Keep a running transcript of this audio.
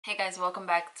Hey guys, welcome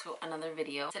back to another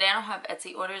video. Today I don't have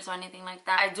Etsy orders or anything like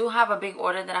that. I do have a big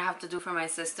order that I have to do for my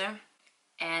sister,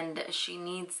 and she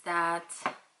needs that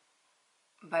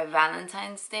by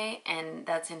Valentine's Day, and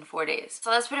that's in 4 days.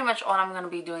 So that's pretty much all I'm going to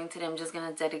be doing today. I'm just going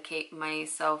to dedicate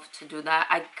myself to do that.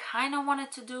 I kind of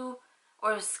wanted to do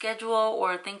or schedule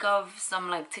or think of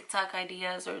some like TikTok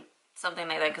ideas or something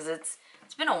like that, because it's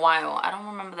been a while. I don't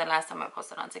remember the last time I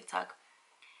posted on TikTok,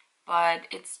 but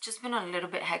it's just been a little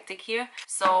bit hectic here.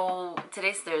 So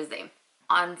today's Thursday.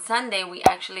 On Sunday we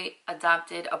actually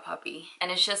adopted a puppy,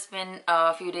 and it's just been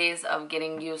a few days of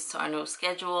getting used to our new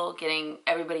schedule, getting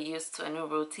everybody used to a new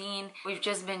routine. We've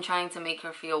just been trying to make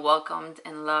her feel welcomed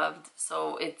and loved.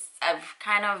 So I've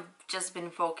kind of just been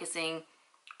focusing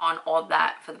on all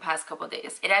that for the past couple of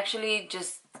days. It actually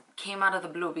just came out of the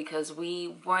blue because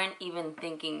we weren't even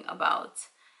thinking about,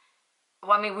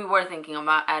 well, I mean, we were thinking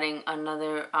about adding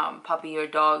another puppy or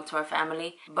dog to our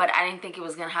family, but I didn't think it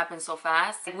was gonna happen so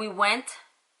fast. We went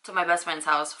to my best friend's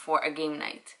house for a game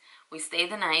night. We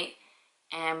stayed the night,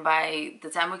 and by the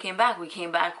time we came back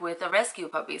with a rescue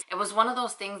puppy. It was one of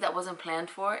those things that wasn't planned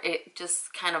for. It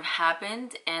just kind of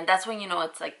happened, and that's when you know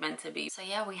it's like meant to be. So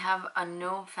yeah, we have a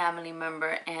new family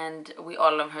member, and we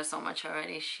all love her so much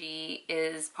already. She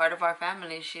is part of our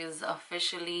family. She's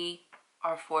officially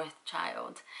our fourth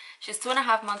child. She's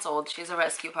 2.5 months old. She's a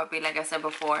rescue puppy, like I said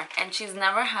before, and she's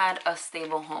never had a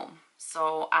stable home.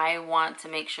 So I want to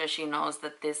make sure she knows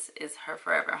that this is her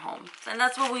forever home. And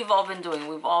that's what we've all been doing.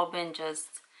 We've all been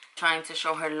just trying to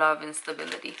show her love and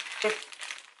stability. With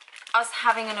us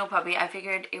having a new puppy, I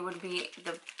figured it would be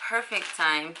the perfect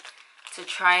time to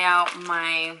try out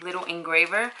my little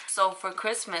engraver. So for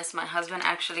Christmas, my husband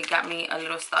actually got me a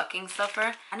little stocking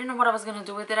stuffer. I didn't know what I was gonna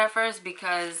do with it at first,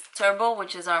 because Turbo,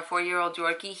 which is our 4-year-old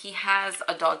Yorkie, he has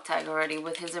a dog tag already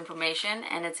with his information,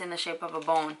 and it's in the shape of a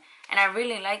bone. And I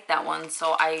really like that one,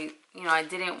 so I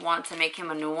didn't want to make him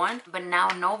a new one. But now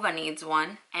Nova needs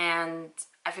one, and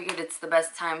I figured it's the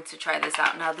best time to try this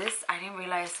out. Now this, I didn't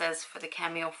realize, says for the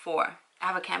Cameo 4. I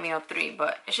have a Cameo 3,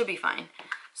 but it should be fine.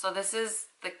 So this is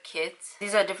the kit.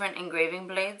 These are different engraving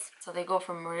blades. So they go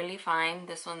from really fine.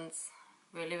 This one's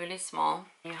really, really small.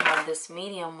 You have this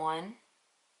medium one.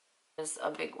 There's a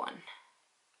big one.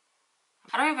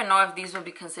 I don't even know if these would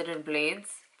be considered blades,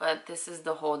 but this is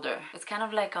the holder. It's kind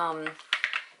of like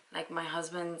my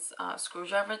husband's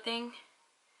screwdriver thing,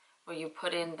 where you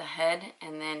put in the head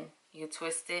and then you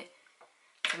twist it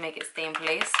to make it stay in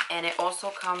place. And it also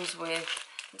comes with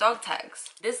dog tags.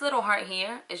 This little heart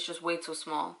here is just way too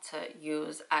small to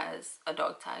use as a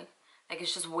dog tag. Like,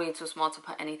 it's just way too small to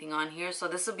put anything on here. So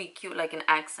this will be cute, like an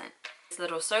accent. This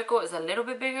little circle is a little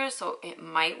bit bigger, so it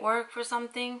might work for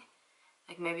something.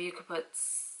 Like maybe you could put,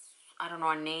 I don't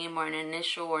know, a name or an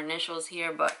initial or initials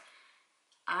here, but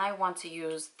I want to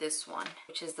use this one,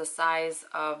 which is the size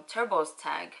of Turbo's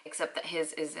tag, except that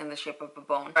his is in the shape of a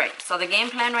bone. All right, so the game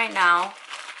plan right now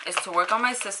is to work on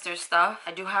my sister's stuff.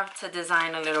 I do have to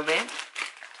design a little bit,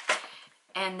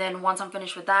 and then once I'm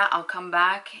finished with that, I'll come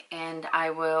back and I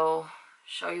will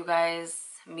show you guys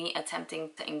me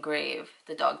attempting to engrave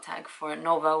the dog tag for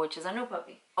Nova, which is a new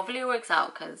puppy. Hopefully it works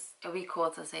out, because it'll be cool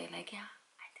to say like, yeah,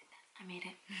 I did that, I made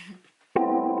it.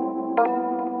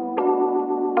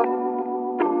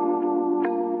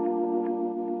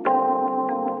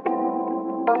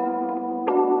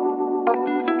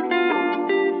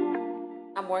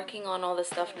 Working on all the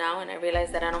stuff now, and I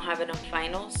realized that I don't have enough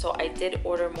vinyl, so I did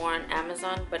order more on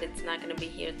Amazon, but it's not going to be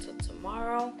here till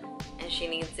tomorrow, and she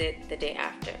needs it the day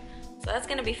after, so that's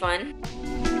going to be fun.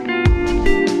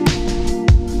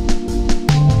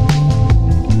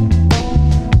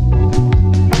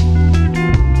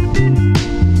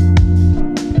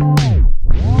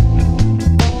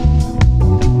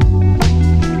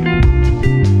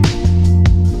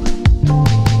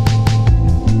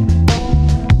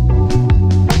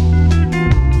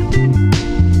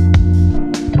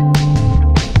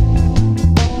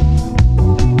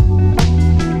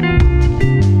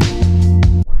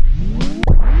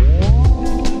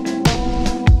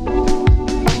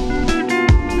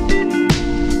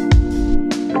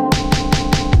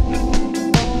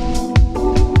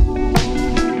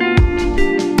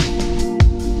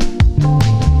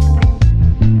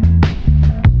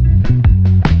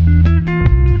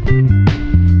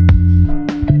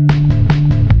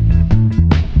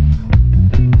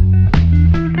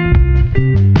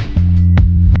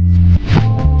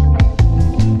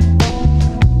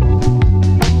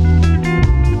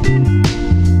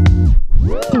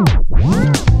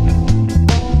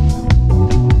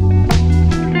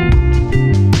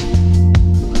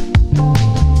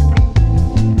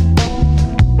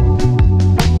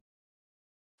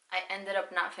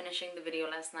 finishing the video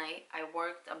last night. I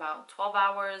worked about 12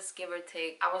 hours, give or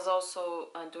take. I was also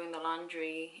doing the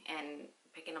laundry and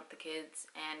picking up the kids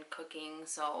and cooking,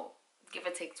 so give or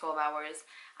take 12 hours.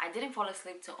 I didn't fall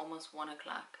asleep till almost 1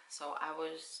 o'clock, so I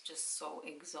was just so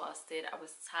exhausted. I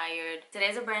was tired.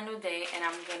 Today's a brand new day, and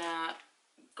I'm gonna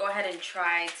go ahead and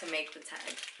try to make the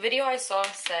tag. The video I saw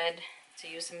said to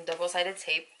use some double-sided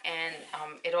tape, and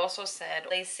it also said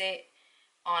place it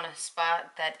on a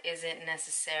spot that isn't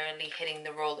necessarily hitting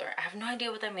the roller. I have no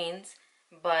idea what that means,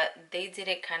 but they did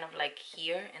it kind of like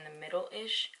here in the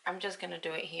middle-ish. I'm just gonna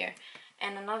do it here.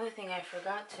 And another thing I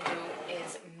forgot to do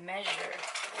is measure,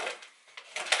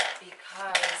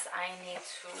 because I need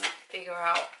to figure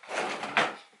out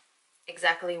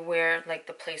exactly where like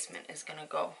the placement is gonna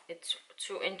go. It's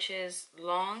 2 inches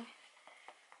long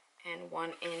and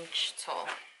 1 inch tall.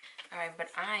 All right,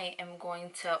 but I am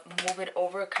going to move it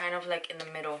over kind of like in the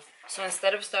middle. So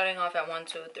instead of starting off at 1,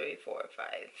 2, 3, 4,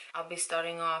 5, I'll be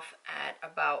starting off at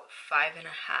about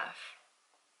 5.5.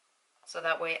 So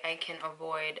that way I can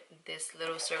avoid this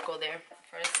little circle there.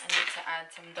 First, I need to add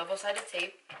some double-sided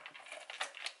tape.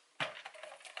 I'm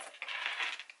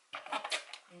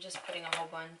just putting a whole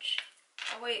bunch.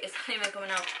 Oh wait, it's not even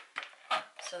coming out.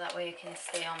 So that way it can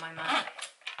stay on my mat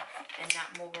and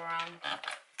not move around.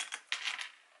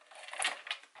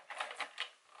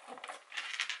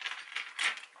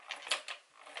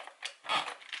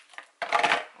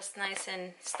 It's nice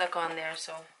and stuck on there,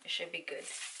 so it should be good.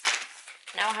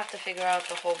 Now I have to figure out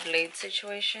the whole blade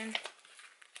situation.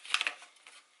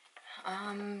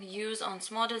 Use on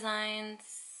small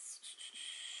designs.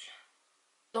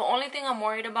 The only thing I'm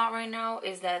worried about right now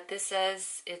is that this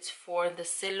says it's for the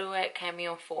Silhouette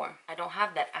Cameo 4. I don't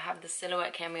have that. I have the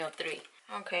Silhouette Cameo 3.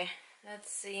 Okay,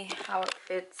 let's see how it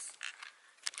fits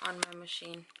on my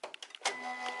machine.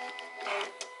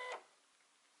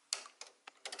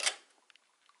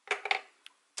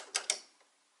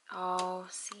 Oh,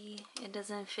 see, it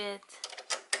doesn't fit.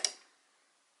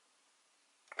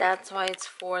 That's why it's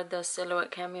for the Silhouette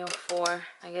Cameo 4.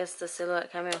 I guess the Silhouette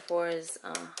Cameo 4 is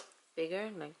bigger,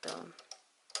 like the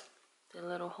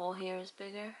little hole here is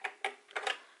bigger.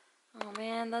 Oh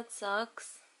man, that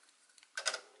sucks.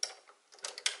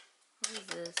 What is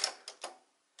this?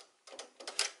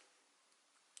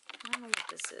 I don't know what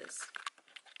this is.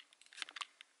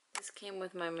 This came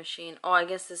with my machine. Oh, I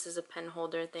guess this is a pen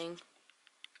holder thing.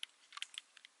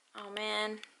 Oh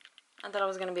man, I thought I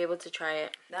was gonna be able to try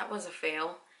it. That was a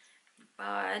fail,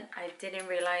 but I didn't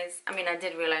realize, I mean I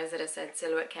did realize that it said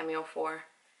Silhouette Cameo 4.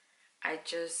 I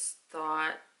just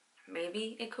thought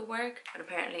maybe it could work, but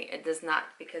apparently it does not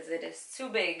because it is too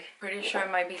big. Pretty sure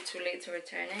it might be too late to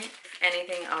return it. If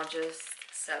anything, I'll just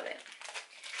sell it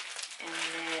and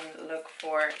then look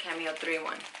for Cameo 3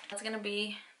 one. That's gonna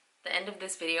be the end of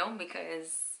this video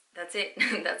because that's it.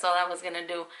 That's all I was gonna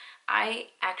do. I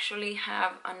actually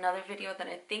have another video that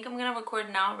I think I'm gonna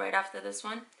record now right after this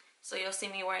one, so you'll see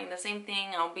me wearing the same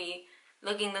thing. I'll be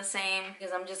looking the same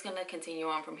because I'm just gonna continue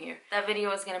on from here. That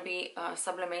video is gonna be a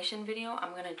sublimation video.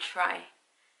 I'm gonna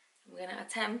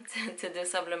attempt to do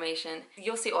sublimation.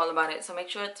 You'll see all about it, so make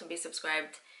sure to be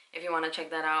subscribed if you want to check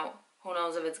that out. Who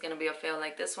knows if it's gonna be a fail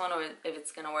like this one or if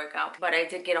it's gonna work out. But I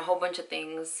did get a whole bunch of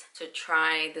things to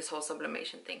try this whole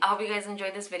sublimation thing. I hope you guys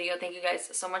enjoyed this video. Thank you guys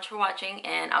so much for watching,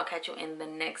 and I'll catch you in the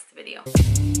next video.